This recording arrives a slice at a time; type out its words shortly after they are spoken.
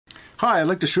Hi, I'd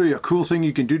like to show you a cool thing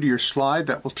you can do to your slide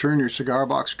that will turn your Cigar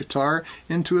Box guitar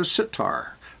into a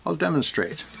sitar. I'll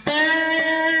demonstrate.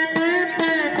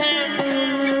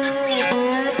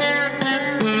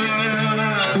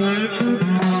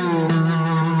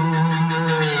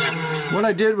 What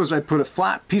I did was I put a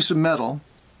flat piece of metal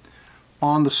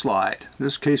on the slide. In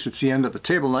this case it's the end of a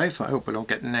table knife. I hope I don't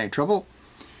get in any trouble.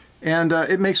 And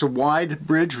it makes a wide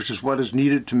bridge, which is what is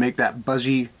needed to make that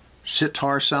buzzy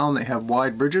sitar sound. They have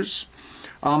wide bridges.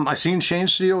 I seen Shane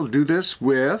Steele do this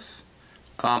with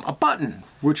a button,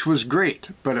 which was great,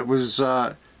 but it was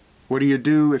what do you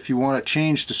do if you want to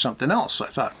change to something else? So I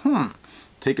thought,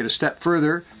 take it a step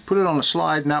further, put it on a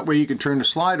slide, and that way you can turn the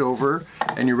slide over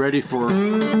and you're ready to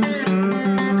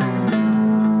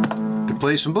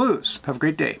play some blues. Have a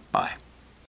great day. Bye.